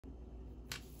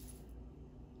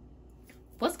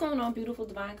What's going on, beautiful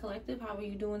divine collective? How are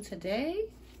you doing today?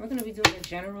 We're going to be doing a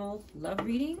general love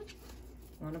reading.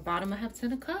 On the bottom I have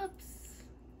 10 of cups.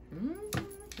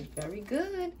 Very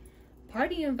good.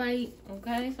 Party invite.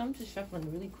 Okay, so I'm just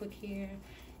shuffling really quick here,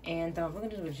 and we're going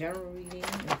to do a general reading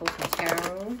and pull some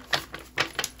tarot.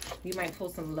 You might pull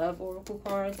some love oracle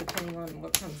cards depending on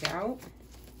what comes out.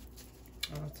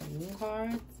 Some moon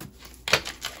cards.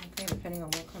 Okay, depending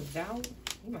on what comes out.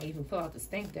 You might even pull out the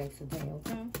stink deck today,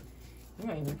 okay? You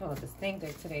might even pull out the stink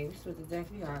deck today. Which was the deck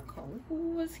we got called?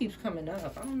 Ooh, this keeps coming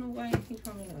up. I don't know why it keeps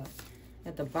coming up.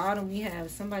 At the bottom, we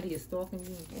have somebody is stalking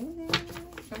you. Ooh,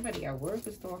 somebody at work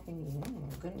is stalking you. Oh,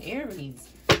 my goodness. Aries.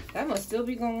 That must still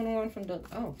be going on from the...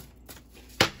 Oh.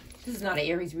 This is not an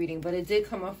Aries reading, but it did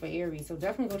come up for Aries. So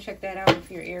definitely go check that out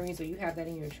if you're Aries or you have that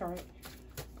in your chart.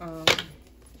 I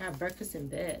have breakfast in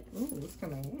bed. Ooh, what's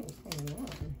going on?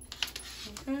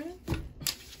 Okay.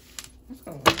 What's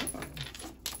going on?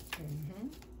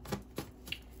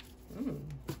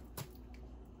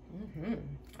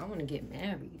 I want to get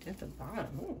married at the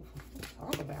bottom. Ooh, let's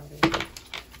talk about it.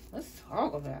 Let's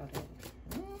talk about it.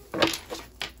 Let's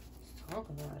talk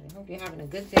about it. Hope you're having a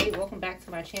good day. Welcome back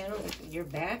to my channel. If you're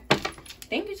back.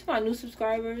 Thank you to my new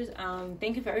subscribers.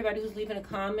 Thank you for everybody who's leaving a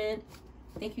comment.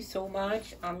 Thank you so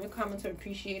much. Your comments are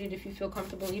appreciated. If you feel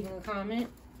comfortable leaving a comment,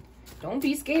 don't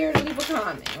be scared to leave a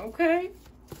comment, okay?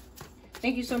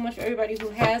 Thank you so much for everybody who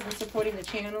has been supporting the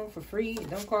channel for free.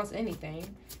 It don't cost anything.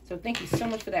 So thank you so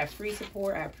much for that free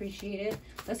support. I appreciate it.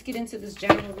 Let's get into this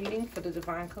general reading for the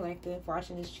Divine Collective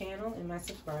watching this channel and my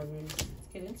subscribers. Let's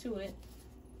get into it.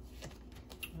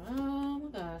 Oh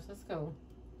my gosh, let's go.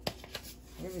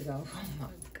 Here we go. Oh my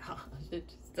gosh, it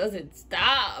just doesn't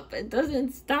stop. It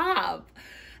doesn't stop.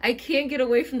 I can't get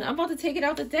away from that. I'm about to take it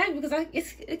out the deck because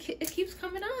it keeps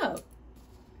coming up.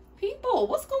 People,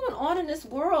 what's going on in this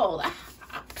world?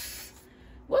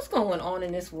 What's going on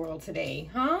in this world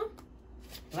today, huh?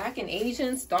 Black and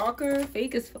Asian, stalker,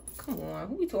 fake as fuck. Come on,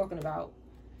 who we talking about?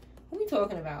 Who we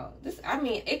talking about? This, I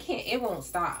mean, it won't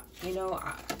stop. You know,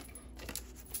 I'm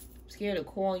scared to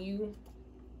call you.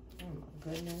 Oh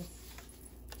my goodness.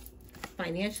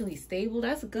 Financially stable,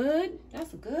 that's good.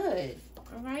 That's good.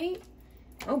 All right.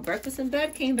 Oh, breakfast in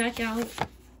bed came back out.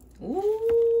 Ooh.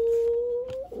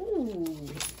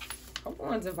 Come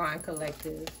on, Divine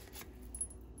Collective.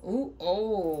 Ooh,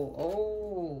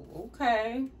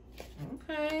 okay.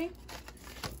 Okay.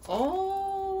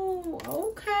 Oh,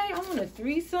 okay. I want a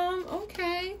threesome.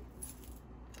 Okay.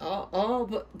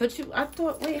 But you, I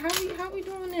thought, wait, how we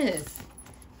doing this?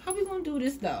 How we gonna do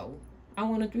this though? I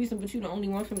want a threesome, but you the only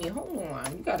one for me. Hold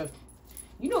on.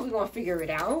 You know we're gonna figure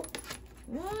it out.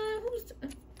 What?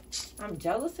 I'm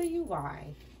jealous of you.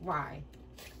 Why?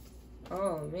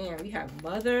 Oh man, we have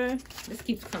mother. This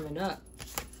keeps coming up.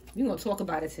 We're gonna talk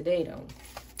about it today though.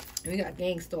 We got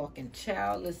gang stalking.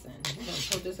 Child, listen. We're gonna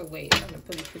put this away. I'm gonna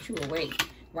put you away.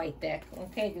 White deck.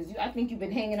 Okay? Because I think you've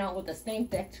been hanging out with the stink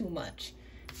deck too much.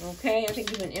 Okay? I think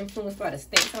you've been influenced by the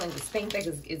stink. Like the stink deck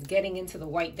is getting into the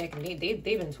white deck, and they've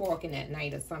been talking at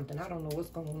night or something. I don't know what's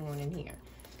going on in here.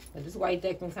 But this white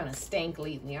deck been kind of stank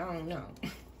lately. I don't know.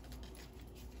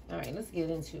 Alright, let's get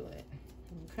into it.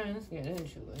 Okay, let's get into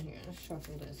it here. Let's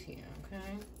shuffle this here,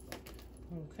 okay?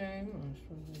 Okay, I'm gonna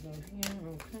shuffle this up here.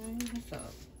 Okay, what's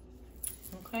up?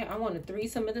 Okay, I want a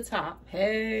threesome at the top.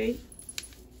 Hey.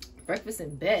 Breakfast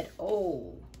in bed.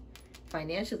 Oh.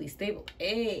 Financially stable.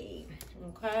 Hey.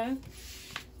 Okay.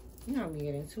 You know how we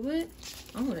get into it.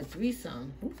 I want a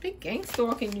threesome. Ooh, they gang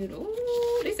stalking you.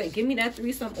 Ooh, they say give me that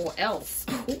threesome or else.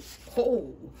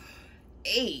 Oh.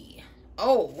 Hey.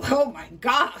 Oh my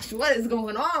gosh, what is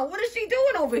going on? What is she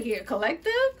doing over here,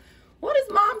 collective? What is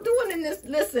mom doing in this?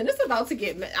 Listen, it's about to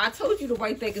get... I told you the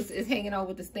white deck is hanging out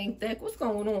with the stink deck. What's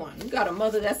going on? You got a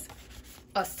mother that's...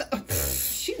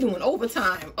 she doing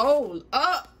overtime. Oh,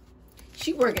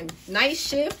 she working night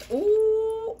shift.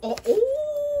 Ooh,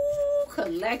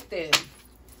 collective.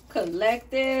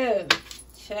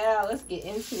 Child, let's get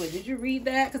into it. Did you read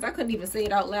that? Because I couldn't even say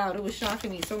it out loud. It was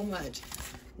shocking me so much.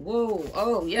 Whoa.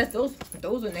 Oh, yes, those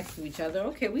are next to each other.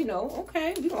 Okay, we know.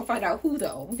 Okay, we're going to find out who,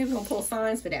 though. Okay, we're going to pull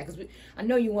signs for that because I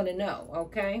know you want to know,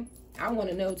 okay? I want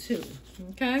to know, too,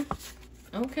 okay?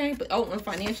 Okay, but, I'm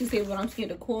financially stable, I'm scared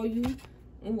to call you.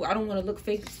 Ooh, I don't want to look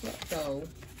fake as fuck, though.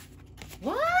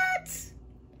 What?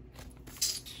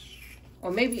 Or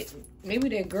maybe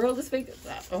their girl is fake,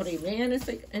 or their man is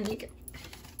fake, and we're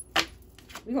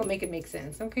going to make it make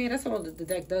sense, okay? That's all the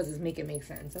deck does is make it make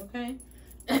sense, okay?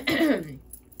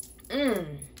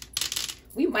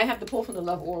 We might have to pull from the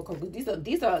love oracle. These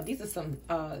are some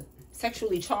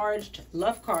sexually charged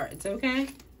love cards, okay?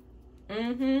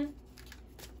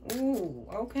 Ooh. Ooh,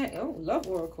 okay. Oh, love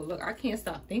oracle. Look, I can't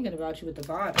stop thinking about you at the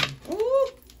bottom. Ooh,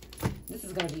 this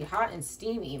is going to be hot and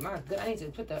steamy. My God, I need to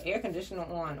put the air conditioner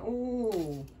on.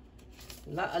 Ooh.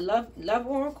 Love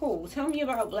oracle. Tell me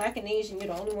about Black and Asian.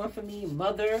 You're the only one for me.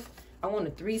 Mother. I want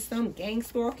a threesome. Gang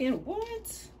stalking.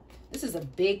 What? This is a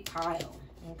big pile.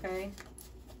 Okay.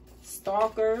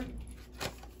 Stalker.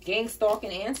 Gang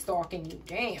stalking and stalking you.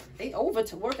 Damn. They over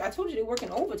to work. I told you they're working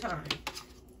overtime.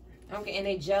 Okay, and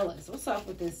they jealous. What's up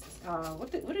with this?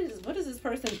 What is this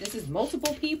person? This is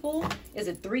multiple people? Is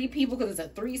it 3 people? Because it's a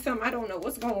threesome. I don't know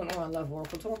what's going on, Love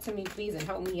Oracle. Talk to me, please, and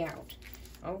help me out.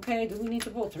 Okay, do we need to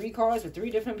pull 3 cards for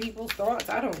 3 different people's thoughts?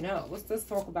 I don't know. Let's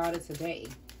talk about it today.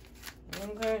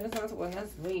 Okay, that's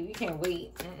wait. We can't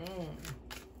wait.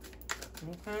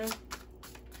 Okay.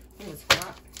 Oh, it's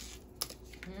hot.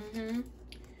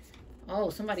 Oh,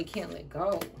 somebody can't let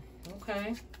go.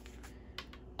 Okay.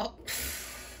 Oh.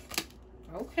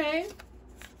 Okay.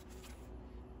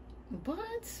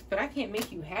 But I can't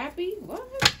make you happy? What?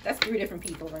 That's 3 different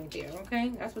people right there,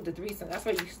 okay? That's what the threesome, that's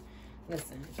why you,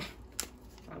 listen.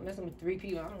 I'm messing with 3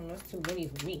 people. I don't know, that's too many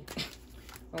for me.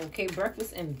 Okay,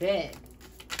 breakfast in bed.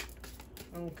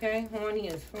 Okay, horny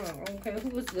as fuck. Okay,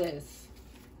 who is this?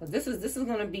 This is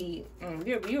gonna be,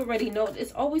 you already know,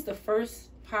 it's always the first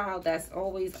pile that's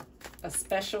always a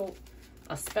special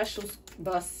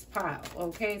bus pile.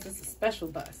 Okay, it's just a special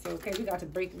bus. Okay, we're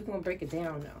gonna break it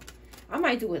down now. I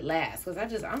might do it last because I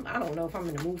don't know if I'm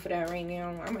in the mood for that right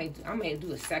now. I might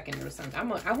do a second or something.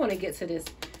 I want to get to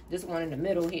this one in the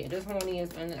middle here. This horny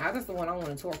is, and that's the one I want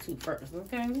to talk to first.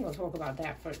 Okay, we're gonna talk about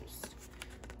that first.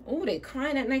 Oh, they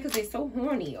crying at night because they so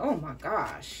horny. Oh my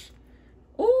gosh.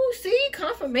 Oh, see,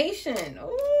 confirmation.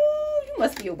 Oh, you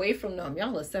must be away from them.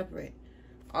 Y'all are separate.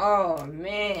 Oh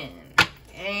man.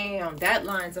 Damn, that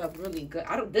lines up really good.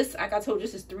 Like I told you,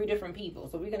 this is 3 different people.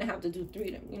 So we're going to have to do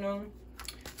 3, you know.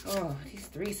 Oh, these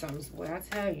threesomes, boy, I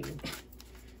tell you.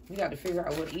 We got to figure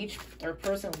out what each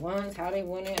person wants, how they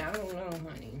want it. I don't know,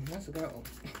 honey. Let's go.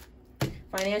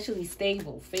 Financially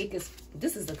stable. Fake is,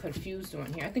 this is the confused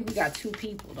one here. I think we got 2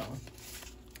 people, though.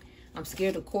 I'm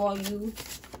scared to call you.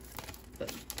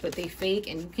 But they fake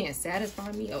and you can't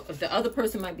satisfy me. If the other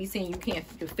person might be saying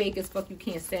you're fake as fuck, you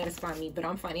can't satisfy me, but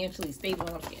I'm financially stable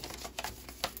and I'm scared.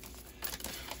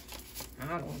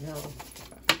 I don't know.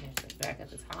 Back at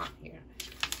the top here.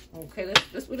 Okay,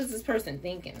 what is this person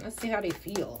thinking? Let's see how they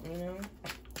feel, you know?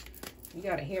 You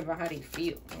gotta hear about how they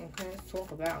feel. Okay, let's talk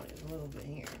about it a little bit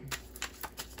here.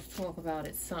 Let's talk about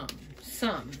it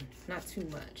some, not too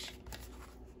much.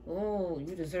 Oh,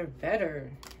 you deserve better.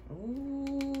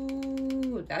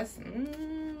 Ooh, that's,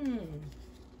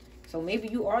 So maybe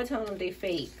you are telling them they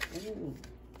fake. Ooh.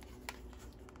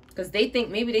 Because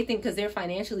maybe they think because they're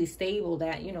financially stable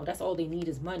that, you know, that's all they need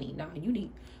is money. Nah, you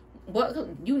need,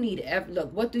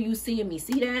 look, what do you see in me?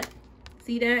 See that?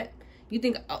 See that? You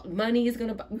think money is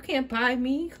going to, you can't buy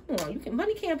me? Come on,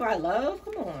 money can't buy love.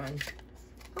 Come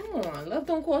on, love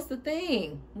don't cost a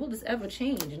thing. Will this ever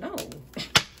change? No.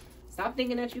 Stop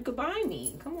thinking that you could buy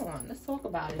me. Come on, let's talk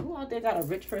about it. Who out there got a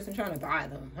rich person trying to buy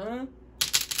them, huh?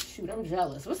 Shoot, I'm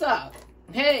jealous. What's up?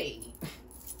 Hey.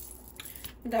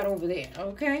 That over there,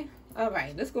 okay? All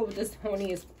right, let's go with this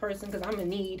horniest person because I'm going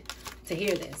to need to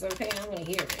hear this, okay? I'm going to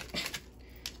hear it.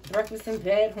 Breakfast in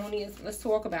bed, horniest. Let's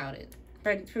talk about it.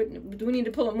 Ready? Do we need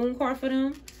to pull a moon card for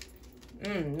them?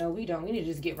 No, we don't. We need to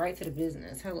just get right to the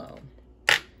business. Hello.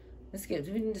 Let's get,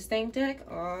 do we need the stank deck?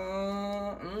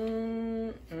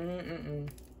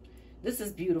 This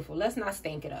is beautiful. Let's not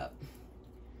stank it up.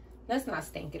 Let's not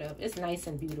stank it up. It's nice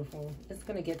and beautiful. It's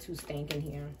going to get too stank in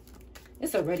here.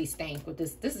 It's already stank with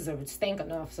this. This is a stank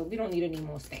enough, so we don't need any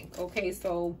more stank. Okay,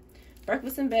 so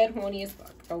breakfast in bed, horny as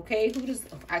fuck. Okay,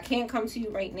 I can't come to you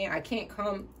right now. I can't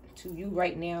come to you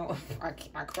right now.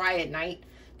 I cry at night.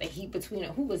 The heat between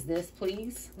it. Who is this,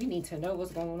 please? We need to know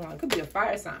what's going on. It could be a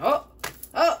fire sign. Oh.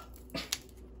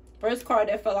 First card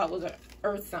that fell out was an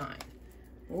earth sign.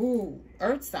 Ooh,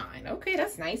 earth sign. Okay,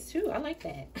 that's nice too. I like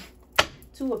that.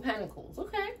 2 of Pentacles.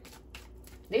 Okay.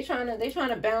 They trying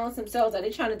to balance themselves. Are they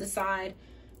trying to decide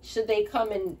should they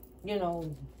come and, you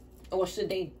know, or should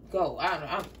they go?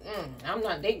 I'm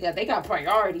not. They got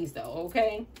priorities though.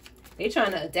 Okay. They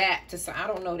trying to adapt to. I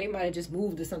don't know. They might have just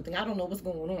moved or something. I don't know what's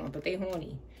going on, but they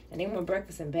horny and they want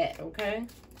breakfast in bed. Okay.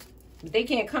 But they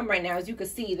can't come right now. As you can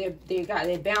see, they're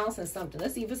balancing something.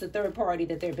 Let's see if it's a third party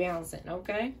that they're balancing,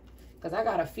 okay? Because I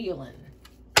got a feeling.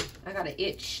 I got an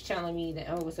itch telling me that,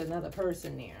 oh, it's another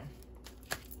person there.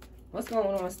 What's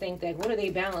going on, Stink Deck? What are they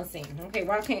balancing? Okay,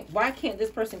 why can't this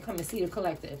person come and see the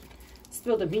collective?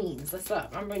 Spill the beans. What's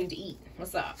up? I'm ready to eat.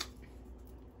 What's up?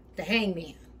 The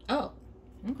hangman. Oh,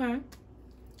 okay.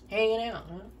 Hanging out,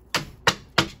 huh?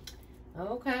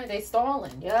 Okay, they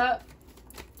stalling. Yup.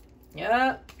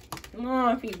 Yup. Come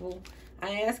on, people.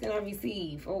 I ask and I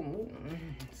receive. Oh,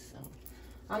 so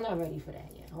I'm not ready for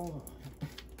that yet. Hold on.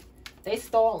 They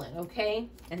stalling, okay?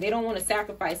 And they don't want to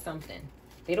sacrifice something.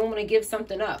 They don't want to give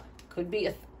something up. Could be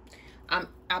a...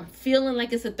 I'm feeling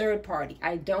like it's a third party.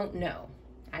 I don't know.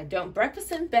 I don't.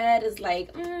 Breakfast in bed is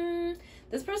like,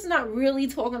 this person's not really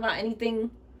talking about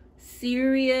anything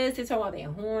serious. They're talking about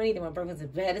they're horny. They want breakfast in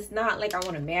bed. It's not like I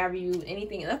want to marry you.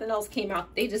 Anything. Nothing else came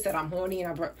out. They just said I'm horny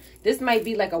and this might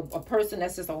be like a person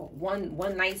that's just a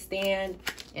one night stand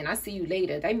and I see you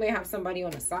later. They may have somebody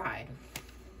on the side.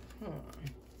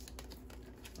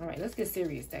 All right, let's get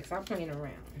serious, Dex. Stop playing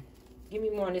around. Give me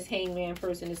more on this hangman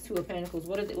person, this two of pentacles.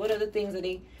 What other things are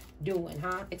they doing,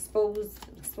 huh? Expose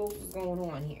what's going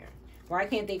on here. Why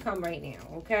can't they come right now?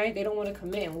 Okay, they don't want to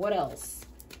commit. And what else?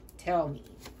 Tell me.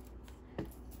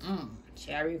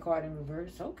 Chariot card in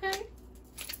reverse. Okay.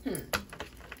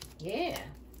 Yeah.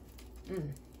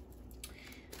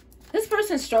 This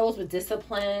person struggles with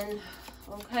discipline.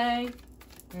 Okay.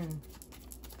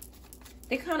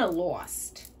 They're kind of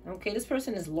lost. Okay, this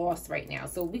person is lost right now.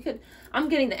 So I'm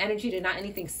getting the energy to not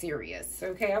anything serious.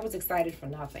 Okay, I was excited for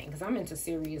nothing because I'm into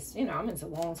serious, I'm into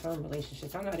long-term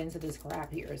relationships. I'm not into this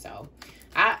crap here. So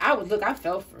I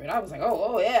fell for it. I was like,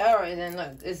 oh yeah, all right. And then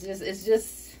look, it's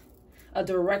just a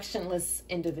directionless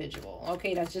individual.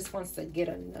 Okay, that just wants to get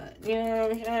a nut. You know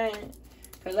what I'm saying?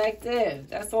 Collective.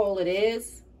 That's all it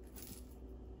is.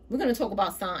 We're going to talk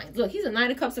about signs. Look, he's a Nine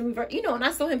of Cups in reverse. And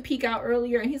I saw him peek out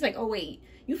earlier and he's like, oh wait.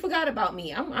 You forgot about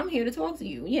me. I'm here to talk to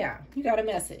you. Yeah, you got a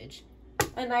message.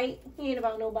 A night. He ain't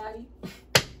about nobody.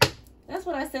 That's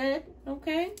what I said.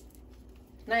 Okay.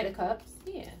 Knight of Cups.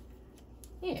 Yeah.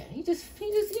 Yeah. He just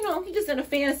he's just in a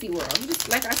fantasy world. He just,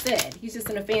 like I said, he's just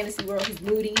in a fantasy world. He's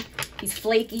moody. He's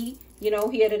flaky.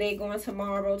 Here today, going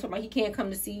tomorrow. Talking about he can't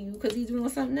come to see you because he's doing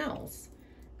something else.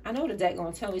 I know the deck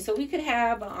gonna tell me. So we could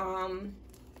have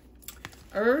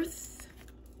Earth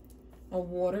or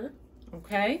water.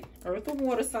 Okay, earth or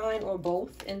water sign or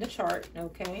both in the chart.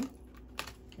 Okay.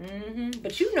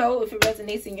 But if it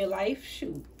resonates in your life,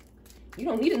 shoot, you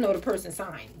don't need to know the person's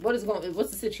sign. What's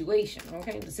the situation?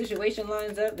 Okay, if the situation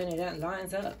lines up, then it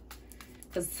lines up.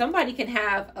 Because somebody can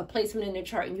have a placement in their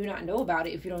chart and you not know about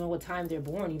it if you don't know what time they're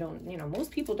born.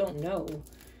 Most people don't know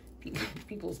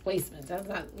people's placements. That's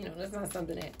not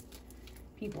something that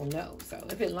people know. So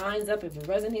if it lines up, if it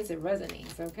resonates, it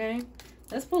resonates. Okay.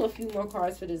 Let's pull a few more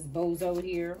cards for this bozo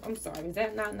here. I'm sorry. Is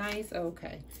that not nice?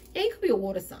 Okay. Yeah, it could be a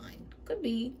water sign. Could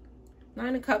be.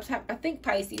 Nine of Cups. I think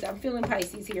Pisces. I'm feeling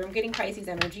Pisces here. I'm getting Pisces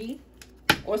energy.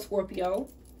 Or Scorpio.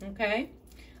 Okay.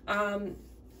 I'm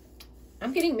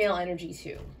getting male energy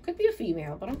too. Could be a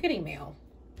female, but I'm getting male.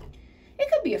 It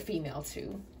could be a female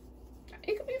too.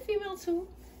 It could be a female too.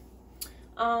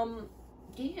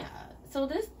 Yeah. So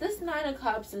this Nine of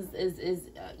Cups is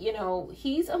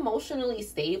he's emotionally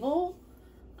stable.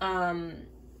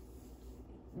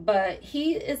 But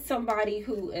he is somebody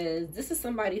this is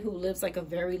somebody who lives like a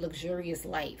very luxurious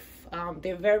life.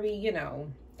 They're very,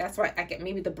 that's why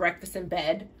maybe the breakfast in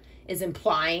bed is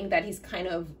implying that he's kind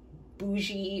of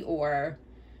bougie or,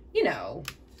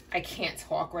 I can't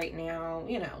talk right now,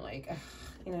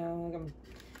 I'm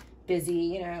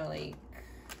busy,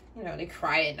 they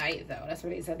cry at night though. That's what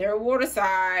they said. They're a water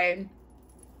sign.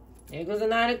 There goes the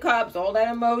Nine of Cups, all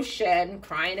that emotion,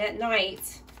 crying at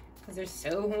night. Because they're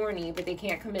so horny, but they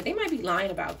can't commit. They might be lying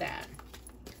about that.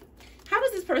 How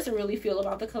does this person really feel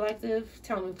about the collective?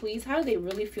 Tell me, please. How do they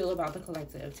really feel about the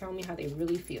collective? Tell me how they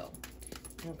really feel.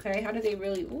 Okay? How do they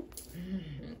really...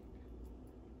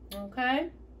 Okay?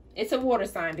 It's a water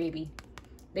sign, baby.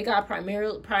 They got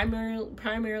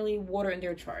primarily water in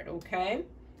their chart. Okay?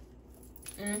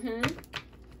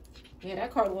 Yeah,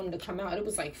 that card wanted to come out. It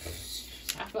was like...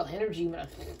 I felt energy when I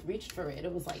reached for it.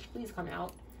 It was like, please come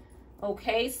out.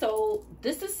 Okay, so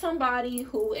this is somebody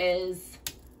who is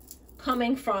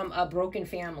coming from a broken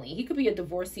family. He could be a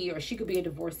divorcee or she could be a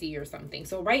divorcee or something.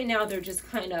 So right now they're just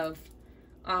kind of,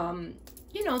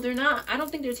 they're not, I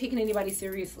don't think they're taking anybody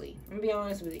seriously. I'm gonna be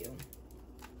honest with you.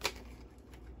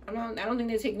 I don't think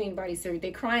they're taking anybody serious.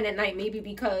 They're crying at night maybe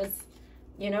because,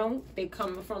 they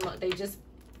come from,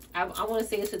 I want to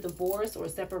say it's a divorce or a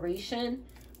separation.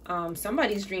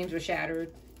 Somebody's dreams were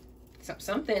shattered.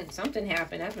 Something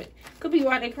happened. That's what could be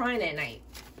why they're crying at night.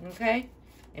 Okay,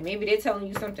 and maybe they're telling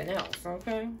you something else.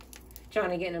 Okay, trying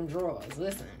to get them drawers.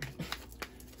 Listen,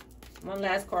 one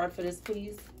last card for this,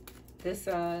 please. This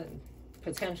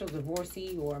potential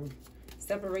divorcee or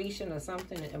separation or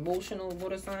something, an emotional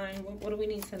water sign. What do we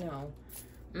need to know?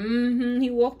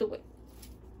 He walked away.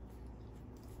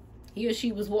 He or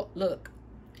she was look.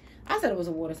 I said it was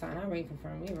a water sign. I already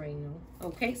confirmed. We already know.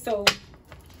 Okay, so,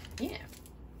 yeah.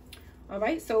 All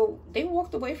right, so they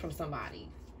walked away from somebody.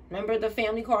 Remember the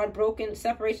family card, broken,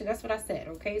 separation? That's what I said,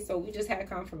 okay? So we just had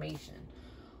confirmation.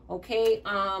 Okay,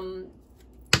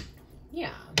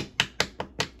 yeah.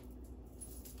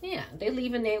 Yeah, they're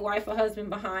leaving their wife or husband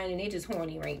behind and they just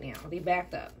horny right now. They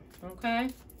backed up, okay?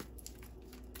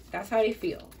 That's how they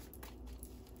feel.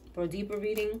 For a deeper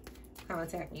reading,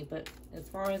 contact me. But as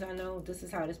far as I know, this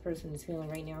is how this person is feeling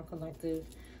right now, collective.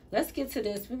 Let's get to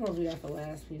this. We're going to do that for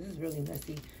last, please. This is really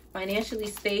messy. Financially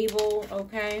stable,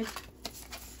 okay?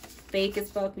 Fake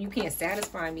as fuck. You can't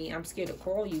satisfy me. I'm scared to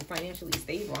call you. Financially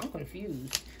stable. I'm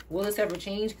confused. Will this ever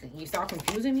change? Can you stop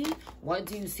confusing me? What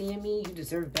do you see in me? You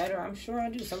deserve better. I'm sure I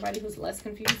do. Somebody who's less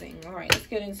confusing. All right, let's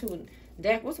get into it.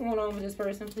 Deck, what's going on with this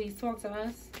person? Please talk to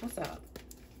us. What's up?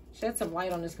 Shed some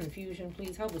light on this confusion.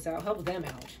 Please help us out. Help them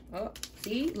out. Oh,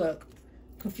 see? Look.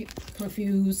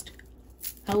 Confused.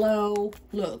 Hello?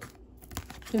 Look.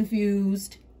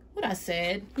 Confused. What I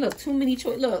said. Look, too many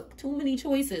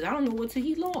choices. I don't know what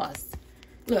he lost.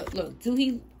 Look,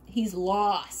 he's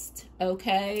lost,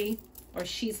 okay? Or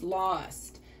she's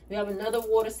lost. We have another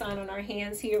water sign on our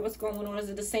hands here. What's going on? Is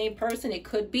it the same person? It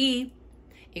could be.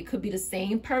 It could be the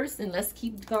same person. Let's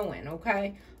keep going,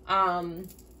 okay?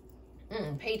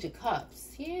 Page of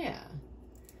Cups. Yeah.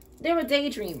 They're a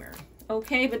daydreamer,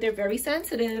 okay? But they're very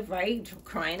sensitive, right?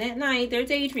 Crying at night. They're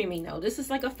daydreaming, though. This is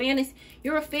like a fantasy.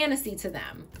 You're a fantasy to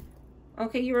them.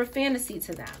 Okay, you're a fantasy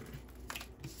to them.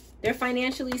 They're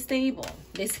financially stable.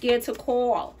 They're scared to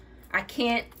call. I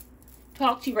can't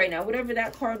talk to you right now. Whatever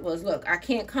that card was. Look, I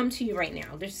can't come to you right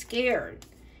now. They're scared.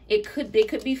 They could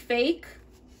be fake.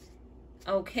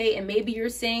 Okay, and maybe you're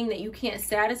saying that you can't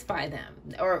satisfy them.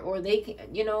 Or they,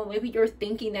 you know, maybe you're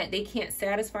thinking that they can't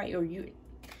satisfy you. Or you.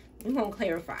 We won't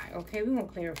clarify. Okay, we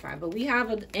won't clarify. But we have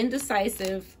an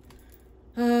indecisive.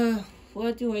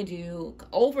 What do I do?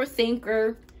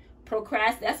 Overthinker.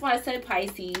 That's why I said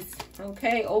Pisces.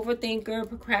 Okay, overthinker,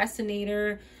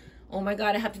 procrastinator. Oh my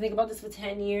God, I have to think about this for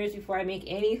 10 years before I make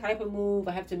any type of move.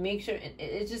 I have to make sure.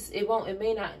 It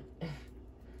may not.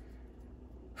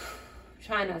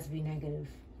 Try not to be negative.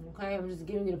 Okay, I'm just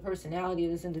giving you the personality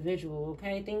of this individual.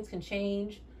 Okay, things can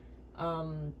change.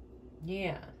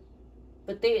 Yeah,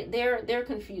 but they're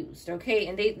confused. Okay,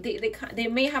 and they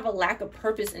may have a lack of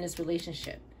purpose in this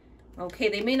relationship. Okay,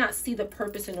 they may not see the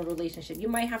purpose in a relationship. You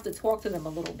might have to talk to them a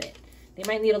little bit. They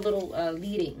might need a little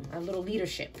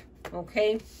leadership.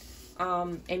 Okay,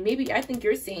 and maybe I think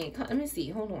you're saying. Let me see.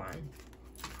 Hold on.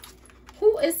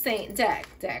 Who is saying? Dak?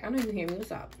 I know you hear me.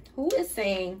 What's up? Who is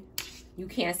saying you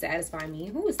can't satisfy me?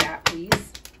 Who is that,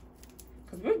 please?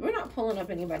 Because we're not pulling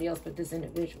up anybody else but this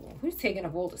individual. Who's taking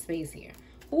up all the space here?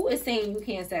 Who is saying you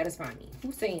can't satisfy me?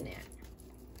 Who's saying that?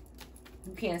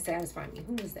 You can't satisfy me.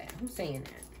 Who is that? Who's saying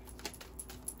that?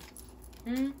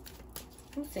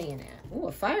 Who's saying that? Oh,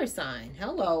 a fire sign.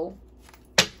 Hello.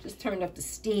 Just turned up the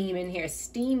steam in here.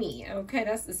 Steamy. Okay,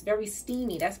 it's very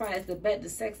steamy. That's why the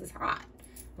sex is hot.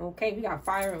 Okay, we got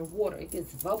fire and water. It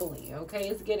gets bubbly. Okay,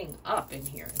 it's getting up in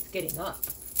here. It's getting up.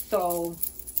 So,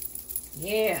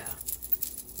 yeah.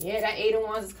 Yeah, that 8 of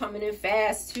Wands is coming in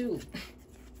fast, too.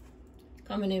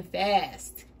 Coming in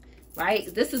fast.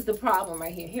 Right? This is the problem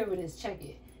right here. Here it is. Check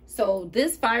it. So,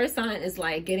 this fire sign is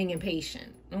like getting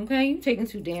impatient. Okay? You're taking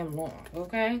too damn long.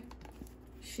 Okay?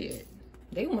 Shit.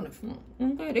 They want to,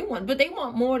 okay, but they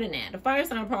want more than that. The fire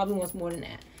sign probably wants more than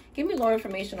that. Give me more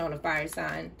information on the fire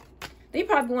sign. They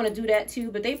probably want to do that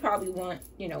too, but they probably want,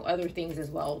 you know, other things as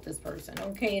well with this person.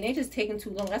 Okay, and they just taking too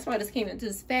long. That's why this came into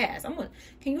this fast.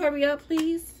 Can you hurry up,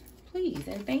 please? Please,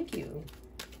 and thank you.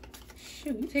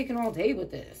 Shoot, you taking all day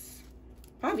with this.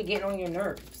 Probably getting on your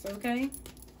nerves, okay?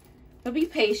 But be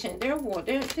patient. They're,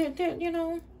 you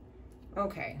know.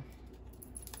 Okay.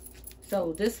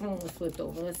 So this one was flipped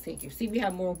over. Let's take it. See, we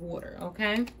have more water,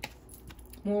 okay?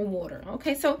 More water.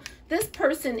 Okay, so this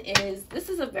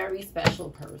is a very special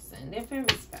person. They're very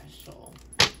special.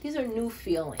 These are new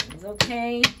feelings,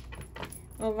 okay?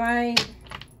 All right.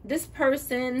 This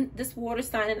person, this water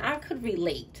sign, and I could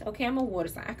relate. Okay, I'm a water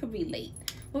sign. I could relate.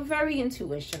 We're very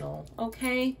intuitional,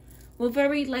 okay? We're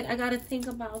very, like, I got to think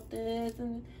about this.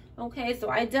 And okay, so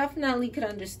I definitely could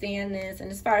understand this. And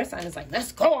this fire sign is like,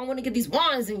 let's go. I want to get these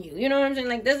wands in you. You know what I'm saying?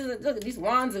 Like, look, these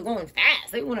wands are going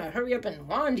fast. They want to hurry up and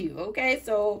wand you. Okay,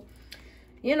 so,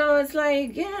 you know, it's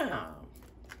like, yeah.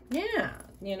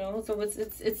 You know, so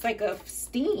it's like a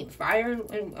steam, fire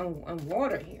and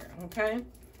water here. Okay,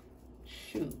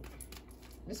 shoot.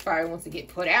 This fire wants to get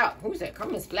put out. Who's that?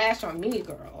 Come and splash on me,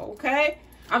 girl. Okay.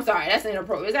 I'm sorry, that's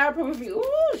inappropriate. Is that appropriate for you?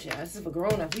 Ooh, shit, this is for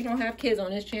grown-ups. You don't have kids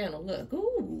on this channel. Look,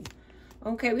 ooh.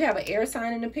 Okay, we have an air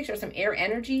sign in the picture, some air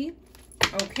energy.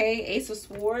 Okay, Ace of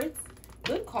Swords.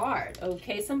 Good card.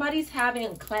 Okay, somebody's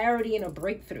having clarity and a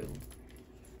breakthrough.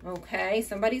 Okay,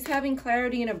 somebody's having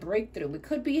clarity and a breakthrough. It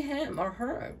could be him or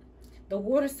her. The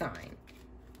water sign.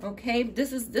 Okay,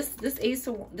 this Ace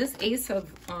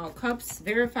of Cups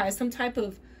verifies some type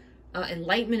of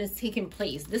enlightenment is taking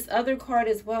place. This other card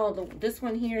as well, this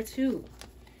one here too.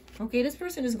 Okay, this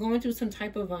person is going through some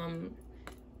type of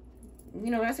you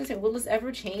know, as I said, will this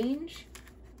ever change?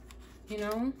 You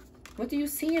know, what do you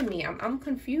see in me? I'm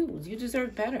confused. You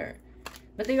deserve better.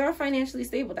 But they are financially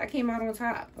stable. That came out on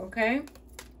top, okay?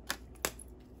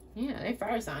 Yeah, they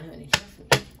fire sign, honey.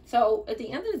 So, at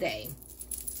the end of the day,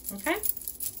 okay?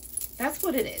 That's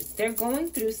what it is. They're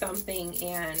going through something,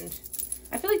 and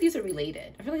I feel like these are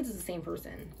related. I feel like this is the same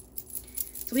person.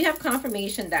 So, we have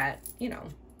confirmation that, you know,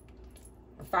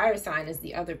 a fire sign is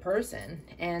the other person.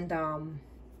 And,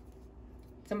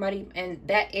 somebody, and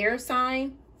that air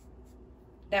sign,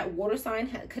 that water sign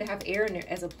could have air in there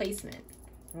as a placement.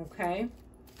 Okay.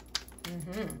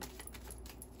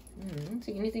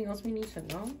 So anything else we need to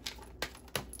know?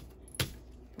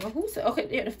 Well, who's okay?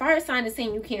 Yeah, the fire sign is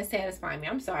saying you can't satisfy me.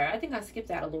 I'm sorry. I think I skipped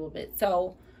that a little bit.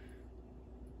 So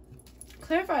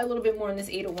clarify a little bit more on this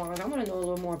Eight of Wands. I want to know a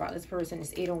little more about this person,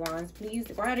 this Eight of Wands, please.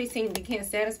 Why are they saying they can't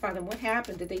satisfy them? What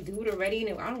happened? Did they do it already?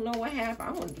 And I don't know what happened.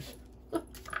 I want to...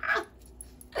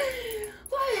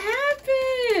 What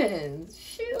happened?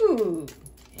 Shoot.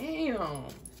 Damn.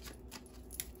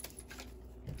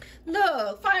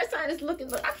 Look, fire sign is looking...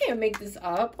 Look, I can't make this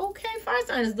up. Okay, fire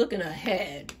sign is looking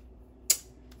ahead.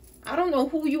 I don't know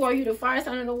who you are. You the fire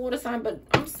sign or the water sign, but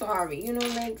I'm sorry. You know,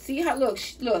 like, see how... Look.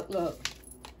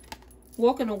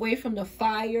 Walking away from the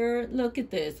fire. Look at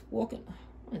this. Walking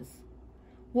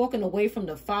away from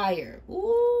the fire.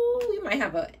 Ooh, we might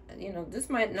have a... You know, this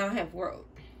might not have worked.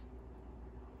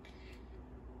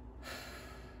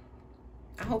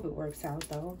 I hope it works out,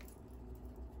 though.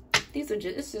 These are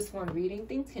just, it's just one reading.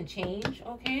 Things can change,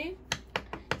 okay?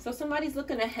 So somebody's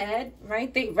looking ahead,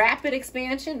 right? They rapid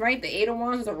expansion, right? The Eight of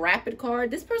Wands is a rapid card.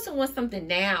 This person wants something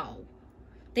now.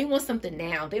 They want something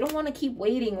now. They don't want to keep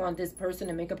waiting on this person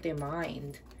to make up their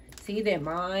mind. See, their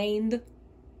mind.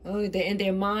 Oh, they're in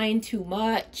their mind too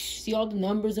much. See all the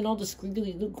numbers and all the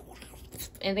squiggly,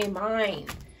 and they mind.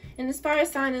 And this fire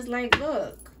sign is like,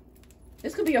 look.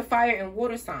 This could be a fire and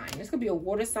water sign. This could be a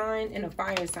water sign and a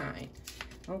fire sign.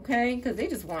 Okay? Because they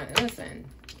just want, listen.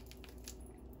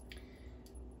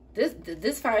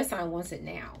 This fire sign wants it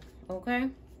now.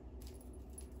 Okay?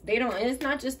 They don't, and it's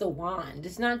not just the wand.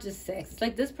 It's not just sex. It's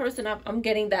like this person, I'm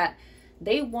getting that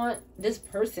they want this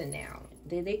person now.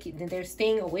 They're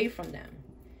staying away from them.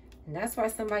 And that's why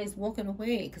somebody's walking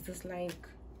away. Because it's like,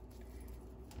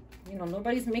 you know,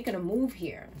 nobody's making a move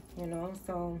here. You know,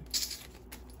 so...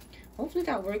 Hopefully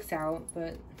that works out,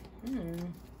 but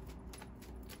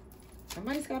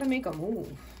somebody's got to make a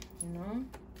move, you know?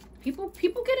 People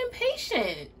get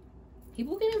impatient.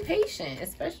 People get impatient,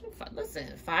 especially,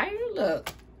 listen, fire,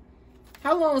 look.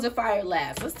 How long does a fire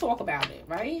last? Let's talk about it,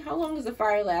 right? How long does a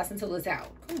fire last until it's out?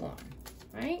 Come on,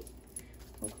 right?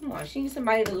 Well, come on. She needs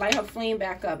somebody to light her flame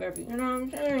back up you know what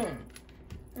I'm saying?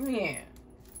 Come here.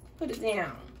 Put it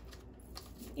down.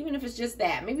 Even if it's just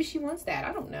that. Maybe she wants that.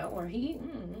 I don't know. Or he.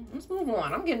 Let's move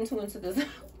on. I'm getting too into this.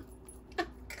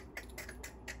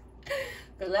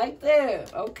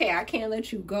 Collective. Okay, I can't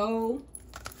let you go.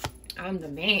 I'm the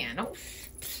man. Oh,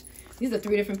 these are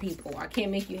 3 different people. I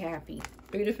can't make you happy.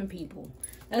 3 different people.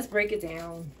 Let's break it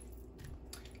down.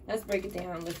 Let's break it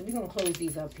down. Listen, we're going to close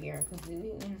these up here. Because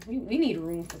we need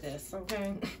room for this,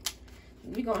 okay?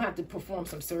 We're going to have to perform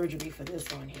some surgery for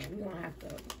this one here. We're going to have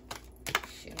to...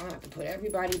 I'm gonna have to put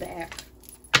everybody back.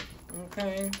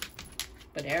 Okay?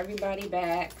 Put everybody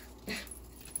back.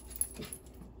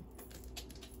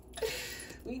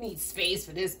 We need space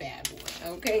for this bad boy.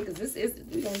 Okay? Because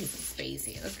we don't need some space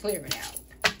here. Let's clear it out.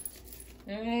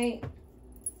 Alright?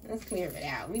 Let's clear it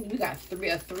out. We got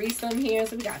a threesome here.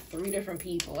 So we got 3 different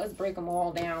people. Let's break them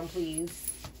all down,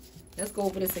 please. Let's go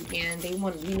over this again. They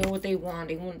want, you know what they want.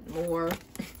 They want more.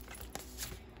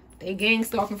 They gang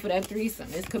stalking for that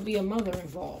threesome. This could be a mother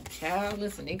involved. Child,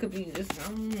 listen, it could be this.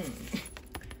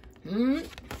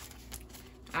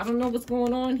 I don't know what's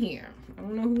going on here. I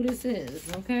don't know who this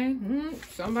is, okay?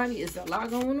 Somebody, it's a lot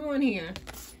going on here.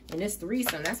 And this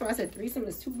threesome, that's why I said threesome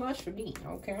is too much for me,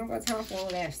 okay? I don't got time for all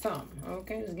that some,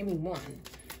 okay? Just give me one.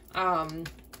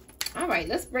 All right,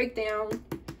 let's break down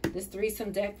this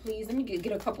threesome deck, please. Let me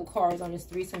get a couple cards on this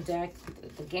threesome deck.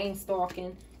 The gang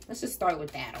stalking. Let's just start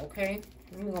with that, okay?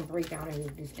 We're going to break down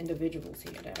these individuals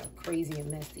here that are crazy and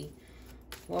messy.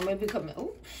 Well, maybe come...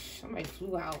 Oh, somebody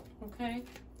flew out, okay?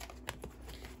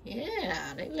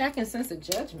 Yeah, they lacking sense of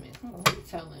judgment. Come on, what are you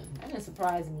telling? That didn't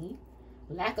surprise me.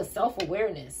 Lack of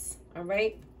self-awareness. All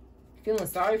right? Feeling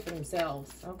sorry for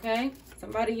themselves. Okay?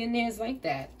 Somebody in there is like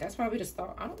that. That's probably the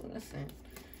start. I don't listen.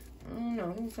 I don't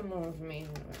know. Who's some more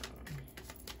information?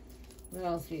 What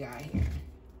else we got here?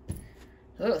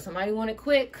 Look, somebody want it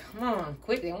quick. Come on,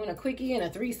 quick. They want a quickie and a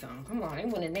threesome. Come on, they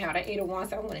want it now. That 8 of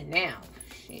Wands, I want it now.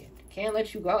 Shit, can't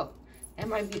let you go. That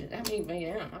might be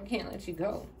them. I can't let you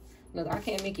go. Look, I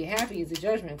can't make you happy is a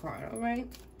judgment card. All right.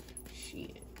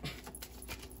 Shit.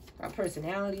 Got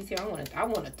personalities here. I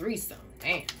want a threesome.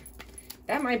 Damn.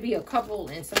 That might be a couple,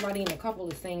 and somebody in a couple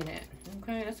is saying that.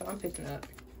 Okay, that's what I'm picking up.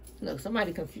 Look,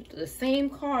 somebody confused. The same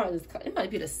card. It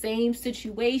might be the same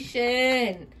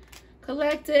situation.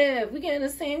 Collective. We getting the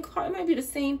same card. It might be the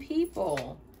same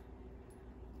people.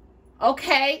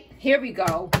 Okay, here we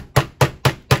go.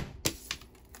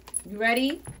 You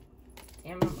ready?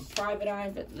 Damn, I'm a private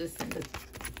eye, but listen.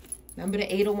 Remember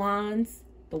the 8 of Wands?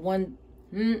 The one,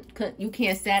 you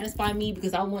can't satisfy me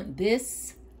because I want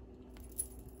this.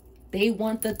 They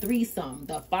want the threesome.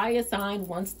 The fire sign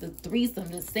wants the threesome.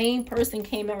 The same person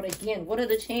came out again. What are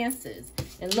the chances?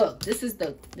 And look, this is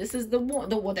the one,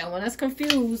 that one that's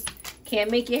confused.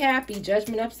 Can't make you happy.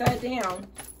 Judgment upside down.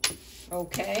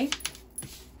 Okay.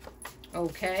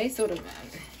 Okay. So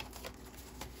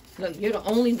look, you're the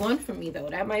only one for me though.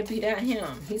 That might be that him.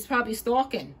 He's probably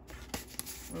stalking.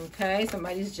 Okay.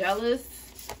 Somebody's jealous.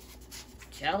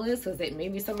 Jealous because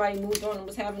maybe somebody moved on and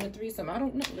was having a threesome. I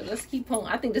don't know. But let's keep pulling.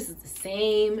 I think this is the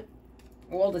same,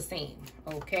 all the same.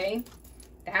 Okay,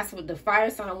 that's what the fire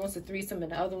sign wants, a threesome,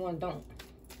 and the other one don't.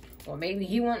 Or maybe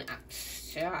he want.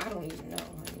 I don't even know.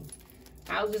 Honey.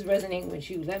 How's this resonating with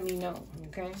you? Let me know.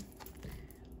 Okay.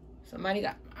 Somebody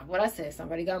got what I said.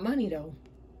 Somebody got money though.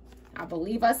 I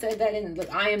believe I said that in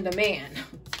look. I am the man.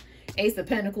 Ace of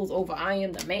Pentacles over I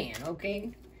am the man.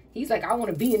 Okay. He's like, I want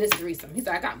to be in this threesome. He's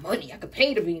like, I got money. I could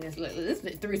pay to be in this. This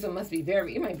threesome must be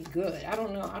it might be good. I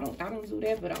don't know. I don't do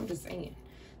that, but I'm just saying.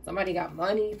 Somebody got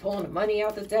money, pulling the money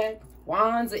out the deck.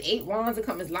 Wands, 8 wands are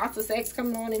coming. There's lots of sex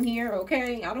coming on in here,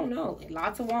 okay? I don't know.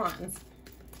 Lots of wands,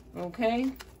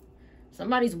 okay?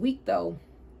 Somebody's weak, though.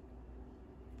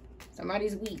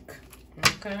 Somebody's weak,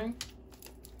 okay?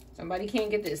 Somebody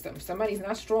can't get this. Somebody's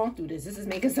not strong through this. This is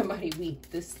making somebody weak.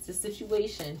 This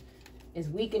situation is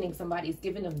weakening somebody. It's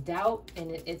giving them doubt,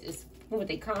 and it's with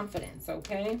their confidence,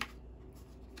 okay?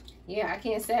 Yeah, I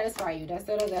can't satisfy you.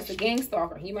 That's a gang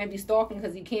stalker. He might be stalking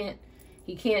because he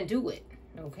can't do it,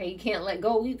 okay? He can't let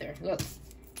go either. Look,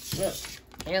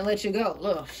 can't let you go.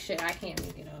 Look, shit, I can't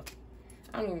make it up.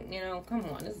 I mean, you know, come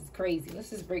on, this is crazy. Let's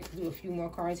just break through a few more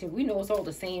cards here. We know it's all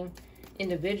the same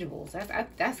individuals.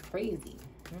 That's crazy,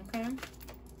 okay?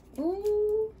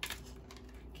 Ooh,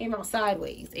 came out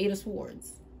sideways. 8 of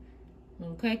Swords.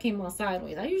 Okay, came out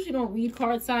sideways. I usually don't read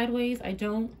cards sideways. I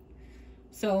don't.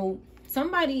 So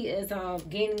somebody is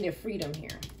gaining their freedom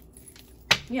here.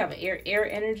 You have an air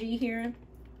energy here.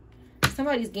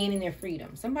 Somebody's gaining their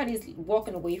freedom. Somebody's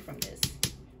walking away from this.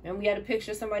 And we had a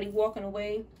picture of somebody walking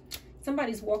away.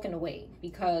 Somebody's walking away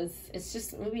because it's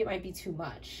just, maybe it might be too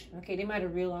much. Okay, they might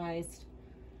have realized,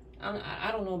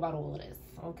 I don't know about all of this.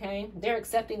 Okay, they're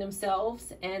accepting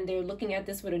themselves and they're looking at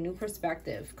this with a new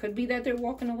perspective. Could be that they're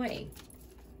walking away.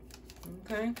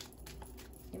 Okay,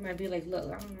 they might be like, look,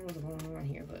 I don't know what's going on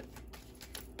here, but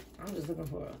I'm just looking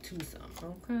for a twosome.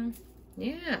 Okay,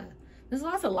 yeah, there's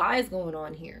lots of lies going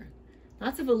on here,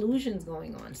 lots of illusions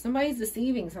going on. Somebody's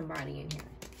deceiving somebody in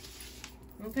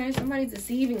here. Okay, somebody's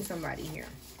deceiving somebody here.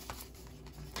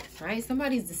 Right,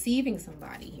 somebody's deceiving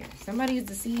somebody here. Somebody's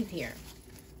deceived here.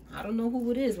 I don't know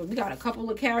who it is, but we got a couple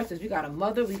of characters. We got a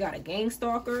mother, we got a gang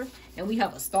stalker, and we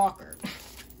have a stalker.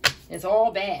 It's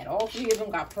all bad. All 3 of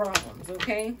them got problems,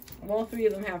 okay? All 3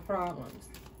 of them have problems.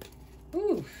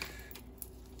 Ooh.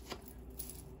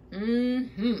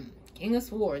 King of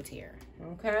Swords here,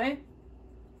 okay?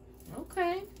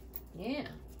 Okay, yeah.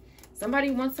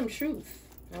 Somebody wants some truth,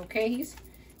 okay? He's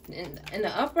in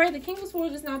the upright. The King of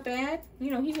Swords is not bad.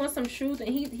 You know, he wants some truth, and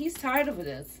he's tired of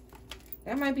this.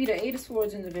 That might be the 8 of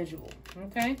Swords individual,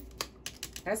 okay?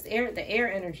 That's the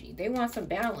air energy. They want some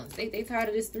balance. They tired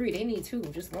of this 3. They need 2.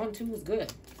 Just 1, 2 is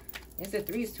good. They said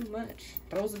 3 is too much.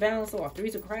 Throws the balance off.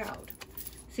 3's a crowd.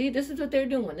 See, this is what they're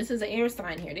doing. This is an air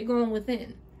sign here. They're going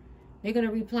within. They're going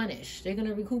to replenish. They're going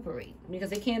to recuperate because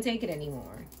they can't take it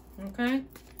anymore, okay?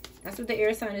 That's what the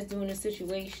air sign is doing in this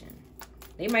situation.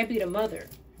 They might be the mother,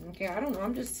 okay? I don't know.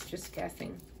 I'm just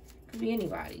guessing. Could be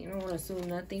anybody. You don't want to assume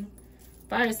nothing.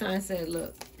 Fire sign said,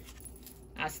 look,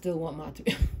 I still want my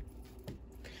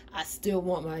I still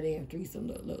want my damn threesome.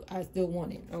 Look, I still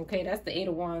want it. Okay, that's the 8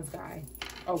 of Wands guy.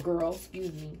 Oh, girl,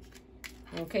 excuse me.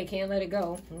 Okay, can't let it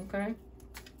go. Okay.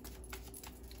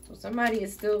 So somebody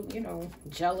is still, you know,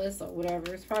 jealous or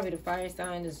whatever. It's probably the fire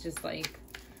sign is just like,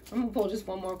 I'm going to pull just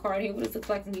one more card here. What does the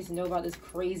collective needs to know about this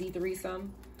crazy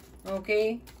threesome?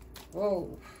 Okay.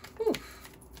 Whoa. Whew.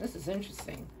 This is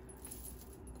interesting.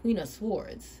 Queen of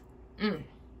Swords.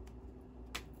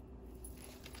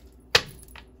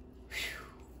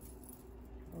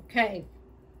 Okay.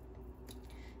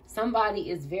 Somebody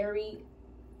is very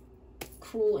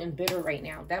cruel and bitter right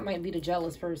now. That might be the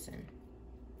jealous person.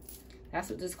 That's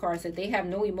what this card said. They have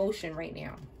no emotion right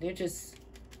now. They're just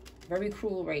very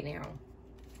cruel right now.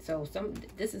 So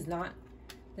this is not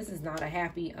a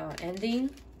happy ending.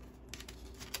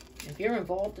 If you're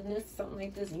involved in this, something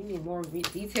like this, you need more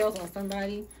details on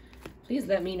somebody, please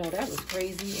let me know. That was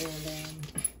crazy. And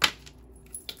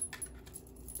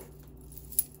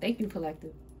thank you,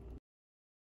 collective.